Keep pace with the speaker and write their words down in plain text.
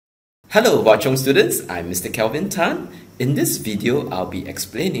Hello Hwa Chong students, I'm Mr. Kelvin Tan. In this video, I'll be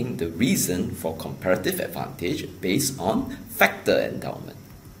explaining the reason for comparative advantage based on factor endowment.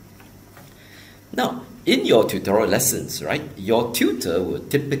 Now, in your tutorial lessons, right, your tutor will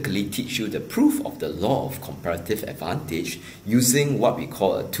typically teach you the proof of the law of comparative advantage using what we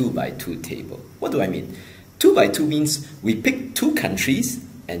call a 2 by 2 table. What do I mean? 2 by 2 means we pick two countries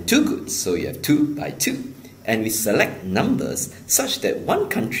and two goods, so you have 2 by 2. And we select numbers such that one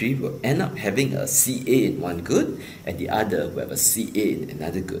country will end up having a CA in one good and the other will have a CA in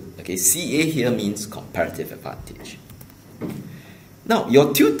another good. Okay, CA here means comparative advantage. Now,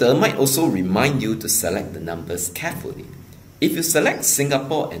 your tutor might also remind you to select the numbers carefully. If you select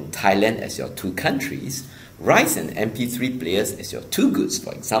Singapore and Thailand as your two countries, rice and MP3 players as your two goods,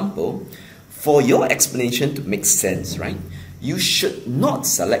 for example, for your explanation to make sense, right, you should not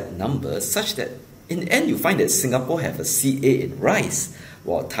select numbers such that in the end, you find that Singapore have a CA in rice,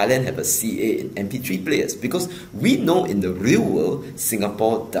 while Thailand have a CA in MP3 players, because we know in the real world,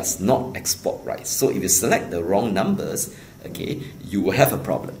 Singapore does not export rice. So if you select the wrong numbers, okay, you will have a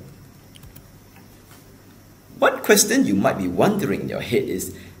problem. One question you might be wondering in your head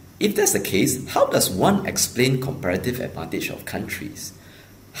is, if that's the case, how does one explain comparative advantage of countries?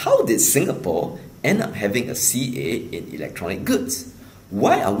 How did Singapore end up having a CA in electronic goods?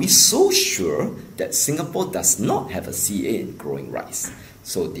 Why are we so sure that Singapore does not have a CA in growing rice?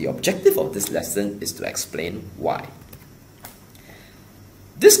 So the objective of this lesson is to explain why.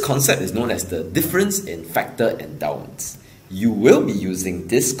 This concept is known as the difference in factor endowments. You will be using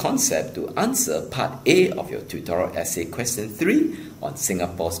this concept to answer part A of your tutorial essay question 3 on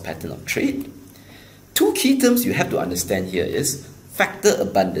Singapore's pattern of trade. Two key terms you have to understand here is factor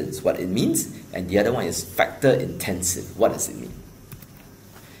abundance, what it means, and the other one is factor intensive, what does it mean?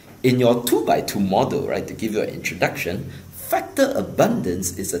 In your 2 by 2 model, right, to give you an introduction, factor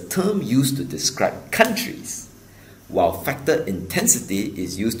abundance is a term used to describe countries, while factor intensity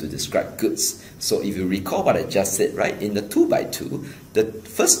is used to describe goods. So if you recall what I just said, right, in the 2 by 2, the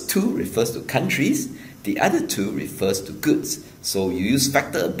first two refers to countries, the other two refers to goods. So you use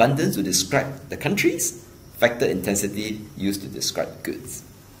factor abundance to describe the countries, factor intensity used to describe goods.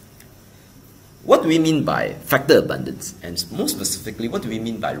 What do we mean by factor abundance? And more specifically, what do we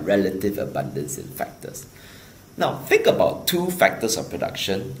mean by relative abundance in factors? Now, think about two factors of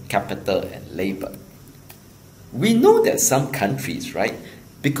production, capital and labor. We know that some countries, right,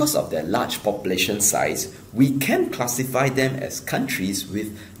 because of their large population size, we can classify them as countries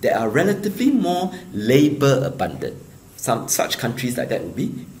that are relatively more labor abundant. Some such countries like that would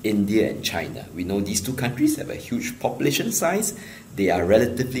be India and China. We know these two countries have a huge population size. They are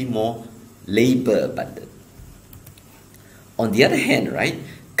relatively more labor abundant. On the other hand, right,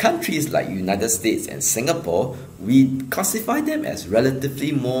 countries like United States and Singapore, we classify them as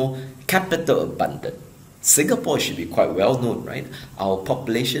relatively more capital abundant. Singapore should be quite well known, right? Our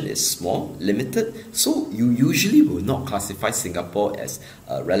population is small, limited, so you usually will not classify Singapore as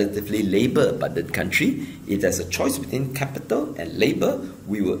a relatively labor abundant country. If there's a choice between capital and labor,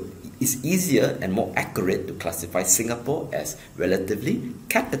 it's easier and more accurate to classify Singapore as relatively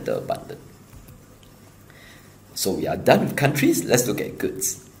capital abundant. So we are done with countries, let's look at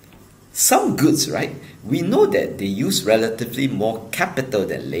goods. Some goods, right, we know that they use relatively more capital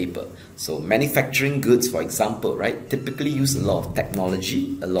than labor. So manufacturing goods, for example, right, typically use a lot of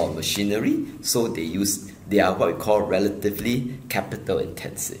technology, a lot of machinery, so they are what we call relatively capital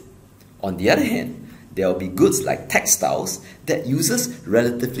intensive. On the other hand, there will be goods like textiles that uses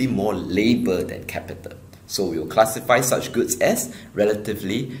relatively more labor than capital. So we will classify such goods as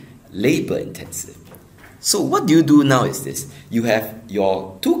relatively labor intensive. So what you do now is this. You have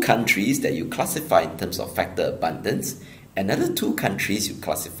your two countries that you classify in terms of factor abundance, another two countries you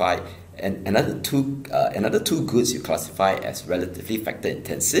classify, and another two goods you classify as relatively factor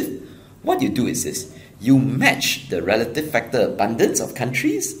intensive. What you do is this. You match the relative factor abundance of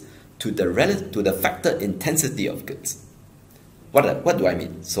countries to the factor intensity of goods. What do I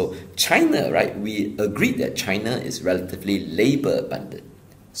mean? So China, right, we agreed that China is relatively labor abundant.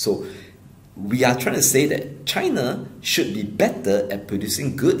 So we are trying to say that China should be better at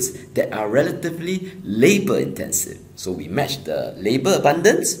producing goods that are relatively labor intensive. So we match the labor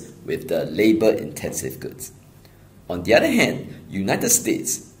abundance with the labor intensive goods. On the other hand, United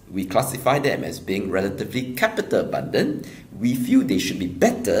States, we classify them as being relatively capital abundant. We feel they should be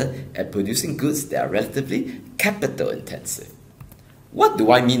better at producing goods that are relatively capital intensive. What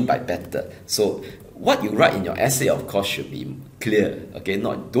do I mean by better? So what you write in your essay, of course, should be clear. Okay,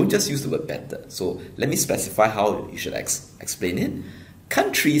 don't just use the word better. So let me specify how you should explain it.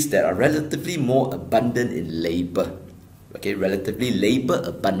 Countries that are relatively more abundant in labor. okay, relatively labor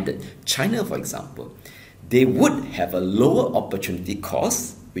abundant, China for example, they would have a lower opportunity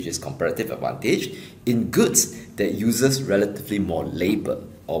cost, which is comparative advantage, in goods that uses relatively more labor,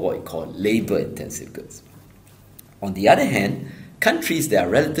 or what we call labor intensive goods. On the other hand, countries that are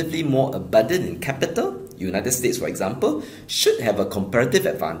relatively more abundant in capital, United States for example, should have a comparative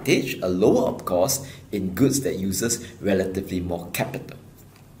advantage, a lower of cost, in goods that uses relatively more capital.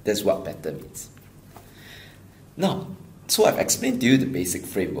 That's what better means. Now, so I've explained to you the basic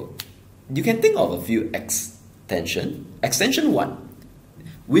framework. You can think of a few extension. Extension 1.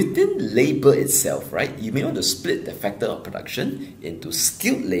 Within labor itself, right, you may want to split the factor of production into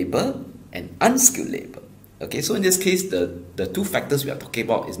skilled labor and unskilled labor. Okay, so in this case, the two factors we are talking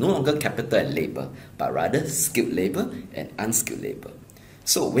about is no longer capital and labor, but rather skilled labor and unskilled labor.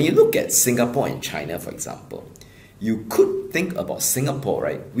 So when you look at Singapore and China, for example, you could think about Singapore,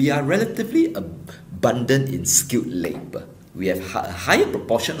 right? We are relatively abundant in skilled labor. We have a higher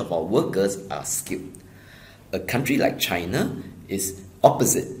proportion of our workers are skilled. A country like China is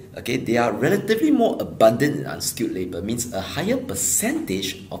opposite. Okay, they are relatively more abundant in unskilled labor, means a higher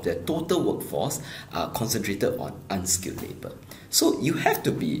percentage of their total workforce are concentrated on unskilled labor. So you have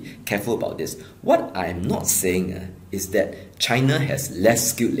to be careful about this. What I'm not saying is that China has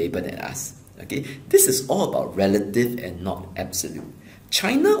less skilled labor than us. Okay, this is all about relative and not absolute.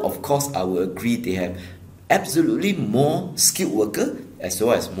 China, of course, I will agree they have absolutely more skilled workers as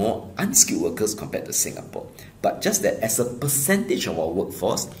well as more unskilled workers compared to Singapore. But just that as a percentage of our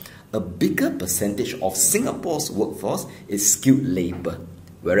workforce, a bigger percentage of Singapore's workforce is skilled labor.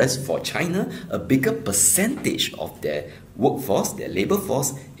 Whereas for China, a bigger percentage of their workforce, their labor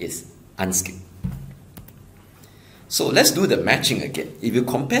force, is unskilled. So let's do the matching again. If you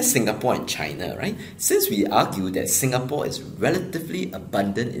compare Singapore and China, right, since we argue that Singapore is relatively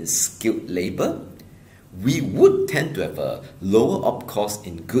abundant in skilled labor, we would tend to have a lower op cost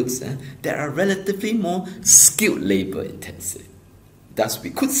in goods that are relatively more skilled labor intensive. Thus,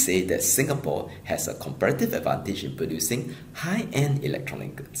 we could say that Singapore has a comparative advantage in producing high-end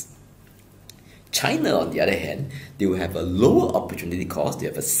electronic goods. China, on the other hand, they will have a lower opportunity cost, they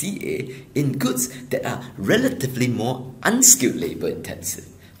have a CA, in goods that are relatively more unskilled labor intensive.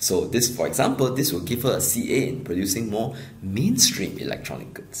 So this, for example, this will give her a CA in producing more mainstream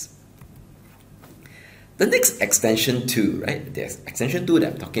electronic goods. The next extension 2, right, the extension 2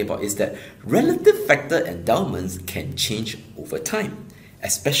 that I'm talking about is that relative factor endowments can change over time,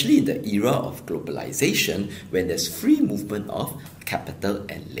 especially in the era of globalization when there's free movement of capital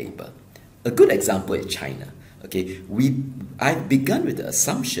and labor. A good example is China. Okay, I've begun with the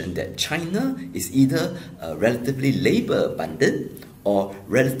assumption that China is either relatively labor abundant or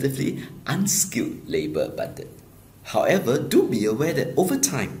relatively unskilled labor abundant. However, do be aware that over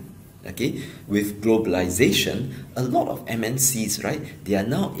time, okay, with globalization, a lot of MNCs, right, they are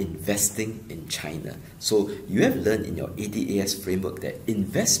now investing in China. So you have learned in your ADAS framework that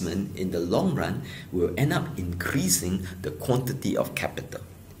investment in the long run will end up increasing the quantity of capital.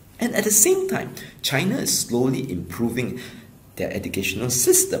 And at the same time, China is slowly improving their educational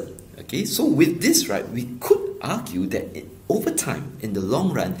system. Okay, so with this, right, we could argue that over time, in the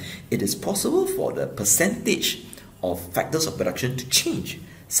long run, it is possible for the percentage of factors of production to change,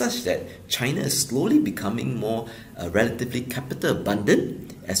 such that China is slowly becoming more relatively capital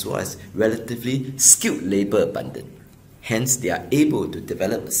abundant as well as relatively skilled labor abundant. Hence, they are able to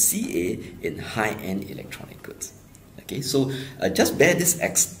develop a CA in high-end electronic goods. Okay, so just bear this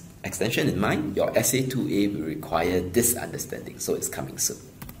extension in mind. Your Essay 2A will require this understanding, so it's coming soon.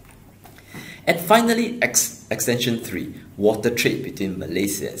 And finally, extension 3, water trade between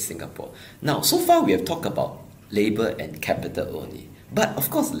Malaysia and Singapore. Now, so far we have talked about labor and capital only. But of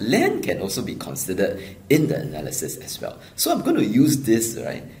course, land can also be considered in the analysis as well. So I'm going to use this,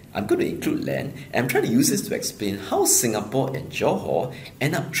 right? I'm going to include land, and I'm trying to use this to explain how Singapore and Johor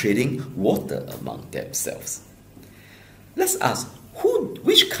end up trading water among themselves. Let's ask,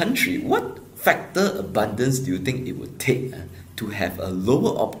 which country, what factor abundance do you think it would take to have a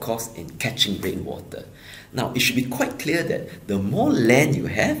lower op cost in catching rainwater? Now, it should be quite clear that the more land you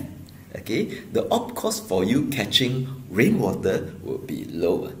have, okay, the op cost for you catching rainwater will be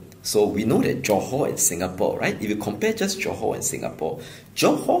lower. So we know that Johor and Singapore, right? If you compare just Johor and Singapore,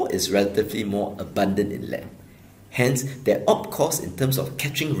 Johor is relatively more abundant in land. Hence, their op cost in terms of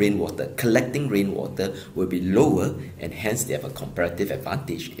catching rainwater, collecting rainwater will be lower, and hence they have a comparative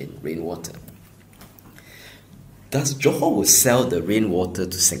advantage in rainwater. Thus, Johor will sell the rainwater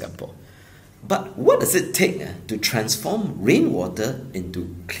to Singapore. But what does it take to transform rainwater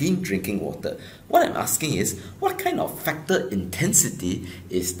into clean drinking water? What I'm asking is, what kind of factor intensity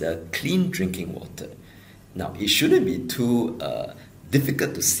is the clean drinking water? Now, it shouldn't be too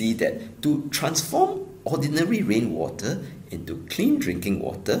difficult to see that to transform ordinary rainwater into clean drinking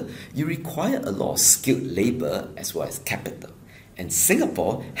water, you require a lot of skilled labor as well as capital. And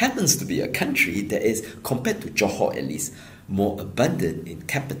Singapore happens to be a country that is, compared to Johor at least, more abundant in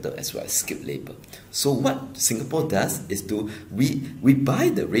capital as well as skilled labor. So what Singapore does is we buy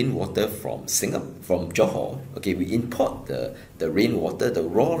the rainwater from Johor. Okay, we import the rainwater, the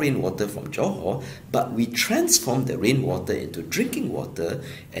raw rainwater from Johor, but we transform the rainwater into drinking water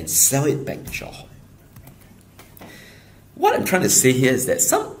and sell it back to Johor. What I'm trying to say here is that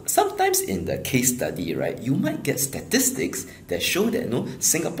sometimes in the case study, right, you might get statistics that show that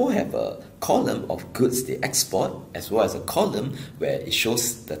Singapore have a column of goods they export as well as a column where it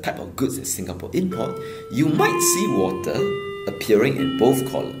shows the type of goods that Singapore import. You might see water appearing in both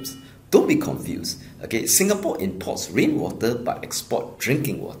columns. Don't be confused. Okay, Singapore imports rainwater but export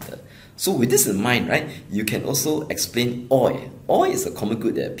drinking water. So with this in mind, right, you can also explain oil. Oil is a common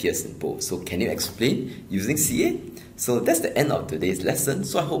good that appears in both. So can you explain using CA? So that's the end of today's lesson.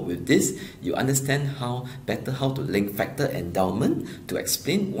 So I hope with this, you understand how to link factor endowment to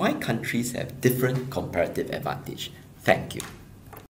explain why countries have different comparative advantage. Thank you.